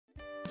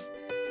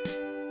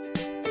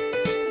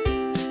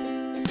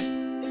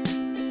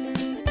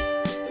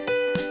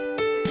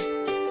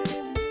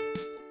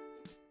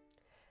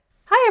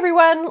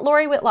everyone,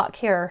 Lori Whitlock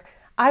here.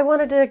 I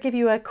wanted to give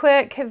you a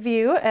quick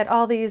view at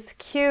all these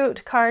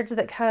cute cards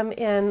that come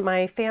in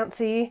my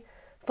fancy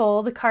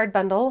fold card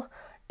bundle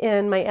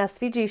in my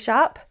SVG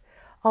shop.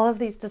 All of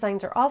these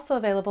designs are also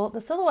available at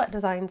the Silhouette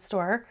Design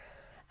store,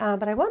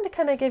 but I wanted to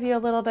kind of give you a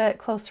little bit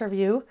closer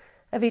view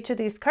of each of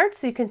these cards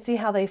so you can see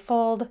how they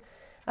fold.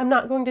 I'm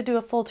not going to do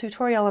a full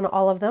tutorial on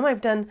all of them. I've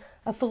done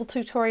a full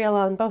tutorial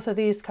on both of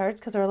these cards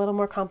because they're a little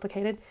more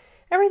complicated.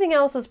 Everything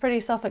else is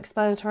pretty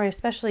self-explanatory,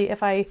 especially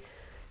if I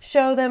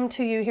show them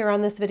to you here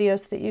on this video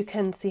so that you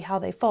can see how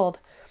they fold.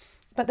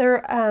 But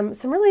they're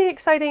some really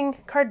exciting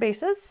card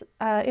bases,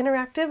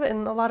 interactive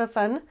and a lot of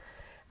fun.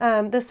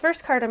 This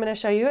first card I'm going to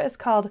show you is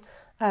called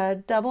a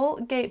double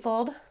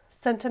gatefold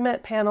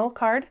sentiment panel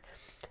card.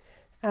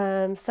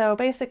 So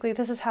basically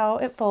this is how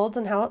it folds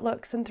and how it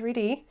looks in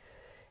 3D.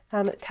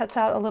 It cuts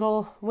out a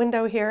little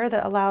window here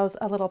that allows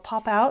a little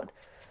pop out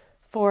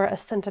for a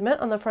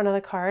sentiment on the front of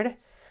the card.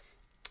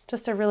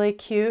 Just a really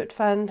cute,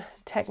 fun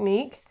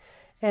technique.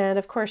 And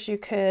of course you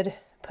could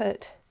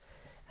put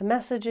a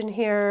message in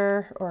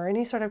here or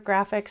any sort of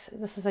graphics.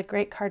 This is a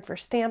great card for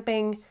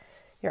stamping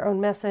your own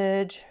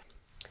message.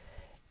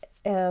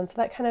 And so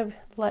that kind of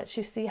lets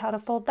you see how to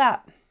fold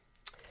that.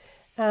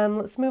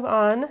 Let's move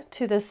on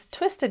to this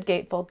twisted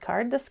gatefold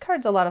card. This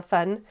card's a lot of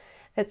fun.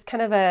 It's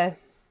kind of a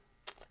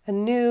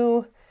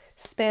new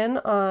spin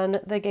on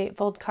the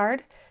gatefold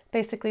card.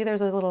 Basically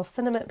there's a little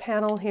sentiment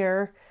panel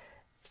here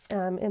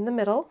in the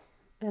middle,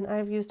 and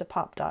I've used a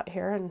pop dot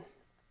here and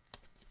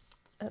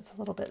that's a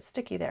little bit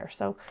sticky there.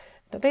 So,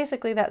 but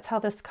basically that's how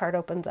this card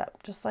opens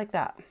up, just like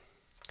that.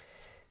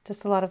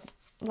 Just a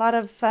lot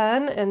of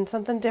fun and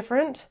something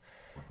different.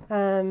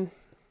 You'll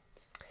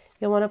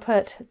want to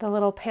put the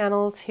little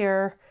panels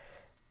here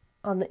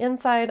on the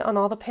inside on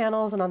all the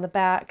panels and on the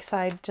back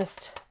side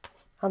just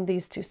on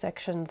these two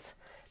sections.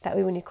 That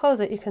way when you close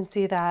it you can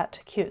see that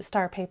cute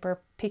star paper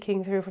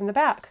peeking through from the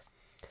back.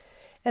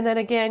 And then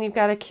again you've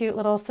got a cute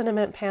little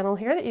sentiment panel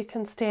here that you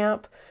can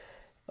stamp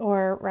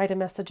or write a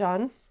message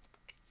on.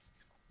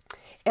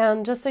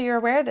 And just so you're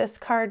aware, this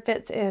card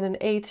fits in an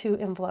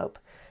A2 envelope.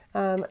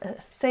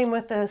 Same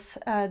with this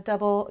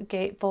double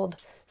gatefold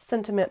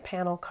sentiment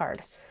panel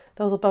card.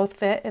 Those will both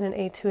fit in an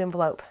A2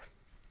 envelope.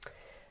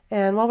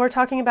 And while we're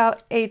talking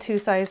about A2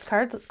 size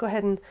cards, let's go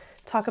ahead and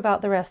talk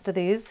about the rest of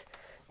these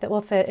that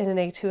will fit in an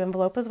A2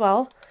 envelope as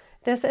well.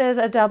 This is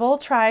a double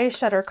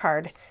tri-shutter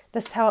card.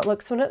 This is how it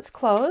looks when it's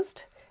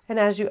closed. And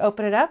as you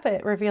open it up,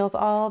 it reveals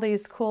all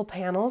these cool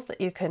panels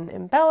that you can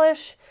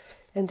embellish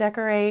and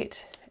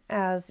decorate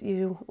as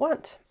you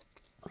want.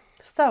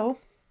 So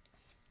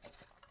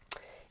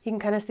you can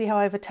kind of see how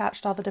I've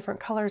attached all the different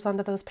colors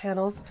onto those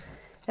panels,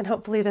 and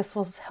hopefully this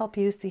will help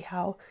you see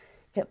how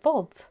it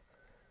folds.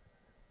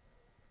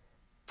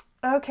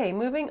 Okay,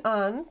 moving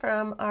on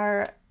from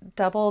our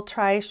double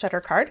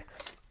tri-shutter card,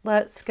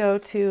 let's go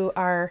to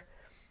our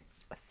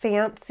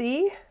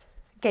fancy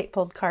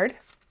gatefold card.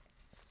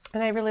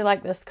 And I really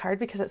like this card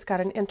because it's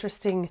got an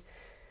interesting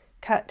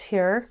cut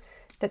here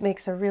that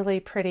makes a really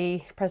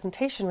pretty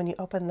presentation when you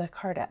open the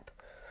card up.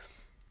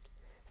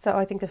 So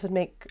I think this would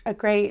make a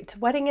great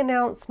wedding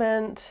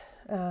announcement,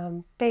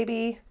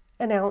 baby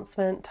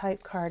announcement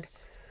type card.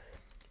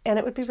 And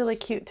it would be really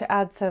cute to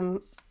add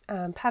some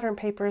pattern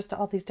papers to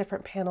all these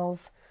different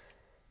panels.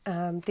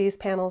 These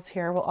panels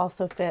here will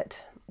also fit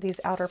these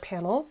outer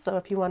panels. So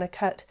if you want to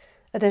cut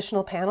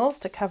additional panels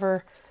to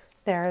cover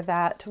there,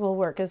 that will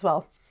work as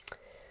well.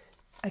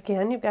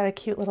 Again, you've got a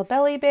cute little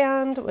belly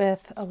band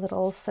with a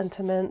little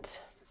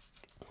sentiment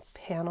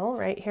panel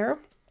right here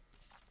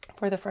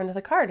for the front of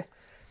the card.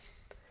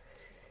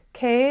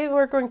 Okay,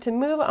 we're going to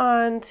move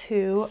on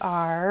to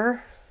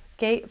our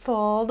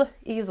gatefold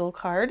easel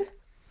card.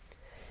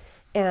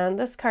 And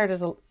this card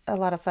is a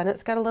lot of fun.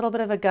 It's got a little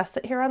bit of a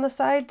gusset here on the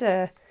side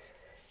to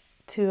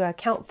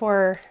account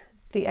for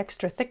the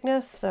extra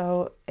thickness.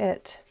 So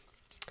it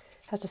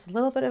has just a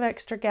little bit of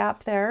extra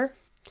gap there.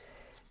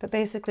 But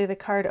basically the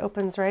card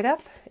opens right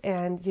up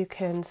and you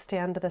can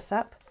stand this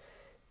up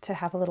to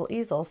have a little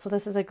easel. So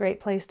this is a great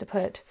place to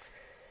put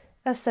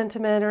a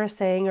sentiment or a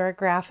saying or a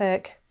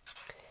graphic.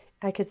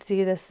 I could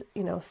see this,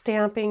 you know,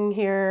 stamping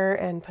here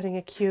and putting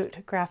a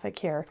cute graphic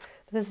here.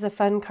 This is a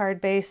fun card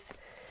base.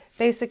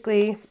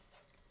 Basically,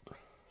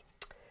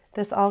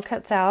 this all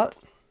cuts out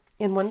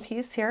in one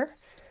piece here.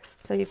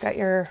 So you've got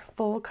your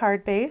full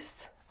card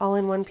base all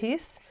in one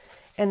piece.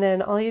 And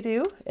then all you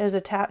do is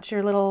attach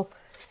your little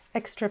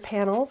extra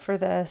panel for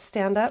the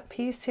stand-up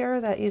piece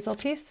here, that easel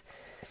piece,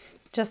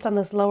 just on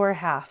this lower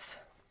half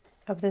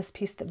of this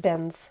piece that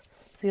bends.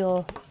 So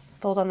you'll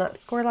fold on that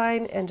score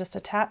line and just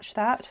attach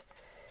that,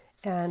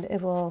 and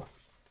it will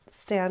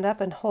stand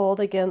up and hold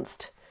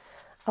against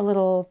a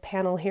little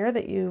panel here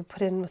that you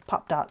put in with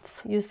pop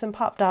dots. Use some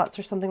pop dots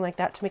or something like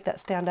that to make that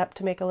stand up,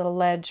 to make a little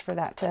ledge for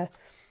that to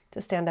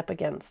stand up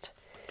against.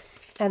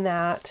 And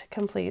that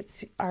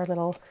completes our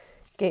little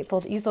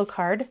gatefold easel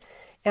card.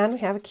 And we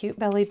have a cute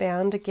belly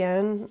band,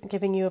 again,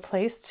 giving you a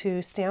place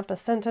to stamp a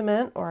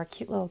sentiment or a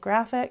cute little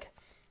graphic.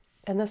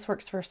 And this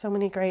works for so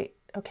many great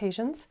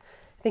occasions.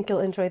 I think you'll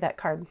enjoy that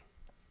card.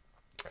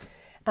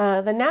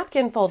 The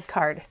napkin fold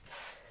card.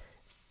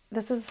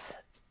 This is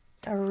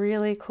a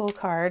really cool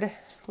card.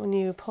 When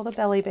you pull the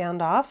belly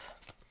band off,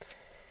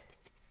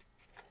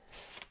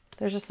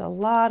 there's just a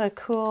lot of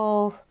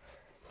cool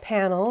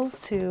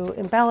panels to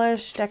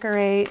embellish,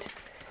 decorate,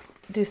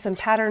 do some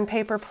pattern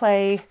paper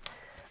play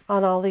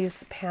on all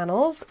these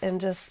panels,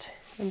 and just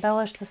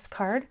embellish this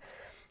card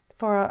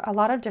for a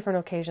lot of different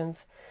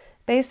occasions.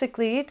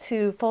 Basically,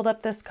 to fold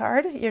up this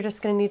card, you're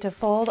just going to need to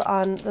fold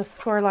on the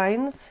score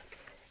lines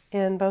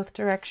in both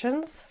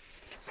directions.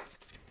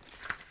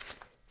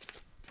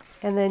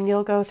 And then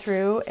you'll go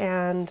through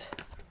and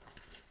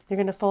you're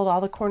going to fold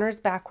all the corners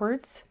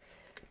backwards.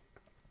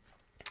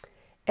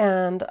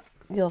 And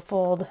you'll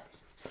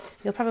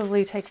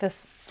probably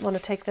want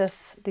to take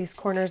these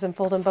corners and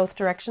fold in both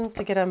directions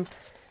to get them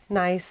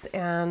nice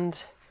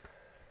and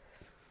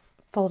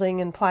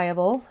folding and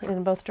pliable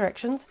in both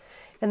directions.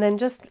 And then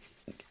just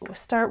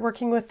start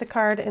working with the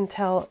card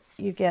until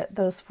you get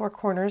those 4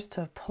 corners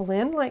to pull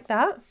in like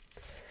that.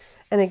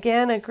 And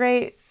again, a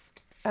great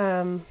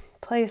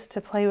place to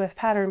play with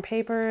pattern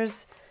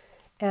papers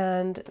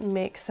and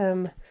make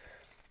some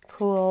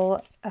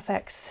cool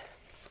effects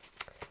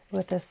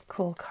with this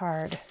cool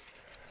card.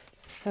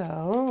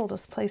 So we'll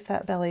just place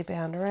that belly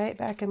band right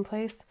back in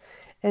place,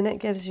 and it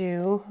gives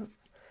you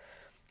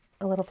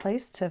a little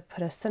place to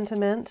put a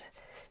sentiment.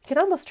 You can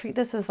almost treat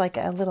this as like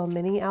a little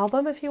mini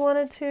album if you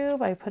wanted to,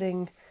 by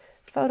putting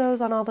photos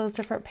on all those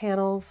different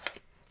panels,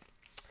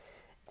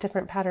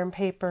 different pattern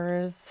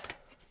papers.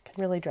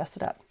 Can really dress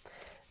it up.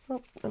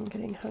 Oh, I'm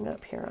getting hung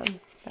up here on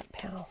that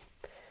panel.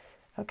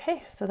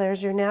 Okay, so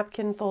there's your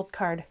napkin fold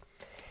card.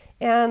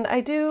 And I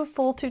do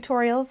full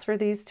tutorials for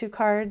these 2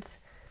 cards.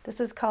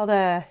 This is called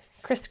a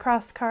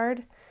crisscross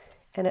card,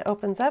 and it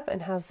opens up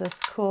and has this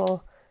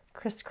cool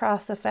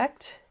crisscross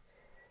effect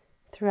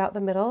throughout the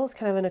middle. It's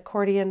kind of an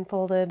accordion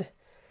folded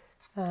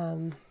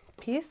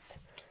piece.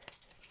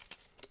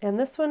 And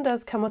this one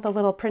does come with a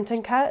little print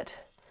and cut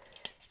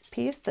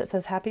piece that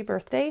says happy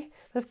birthday.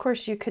 But of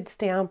course you could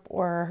stamp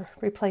or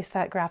replace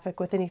that graphic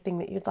with anything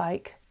that you'd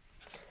like.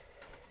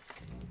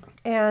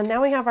 And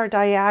now we have our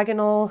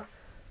diagonal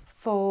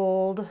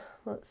fold.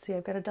 Let's see,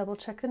 I've got to double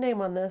check the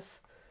name on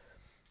this.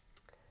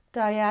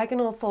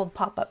 Diagonal fold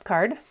pop-up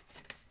card.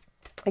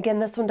 Again,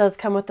 this one does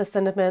come with the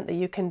sentiment that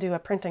you can do a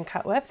print and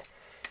cut with.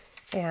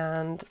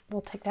 And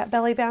we'll take that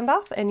belly band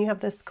off, and you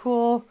have this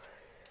cool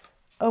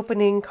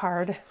opening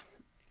card.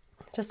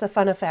 Just a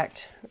fun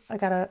effect.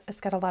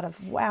 It's got a lot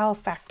of wow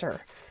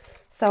factor.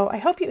 So I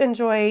hope you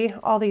enjoy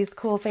all these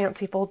cool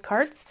fancy fold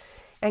cards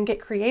and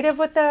get creative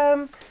with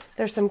them.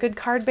 There's some good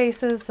card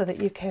bases so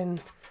that you can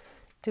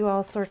do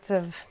all sorts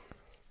of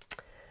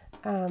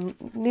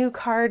new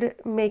card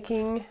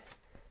making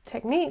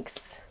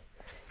techniques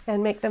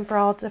and make them for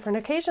all different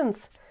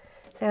occasions.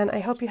 And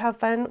I hope you have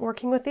fun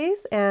working with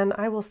these, and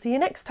I will see you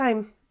next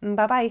time.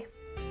 Bye-bye.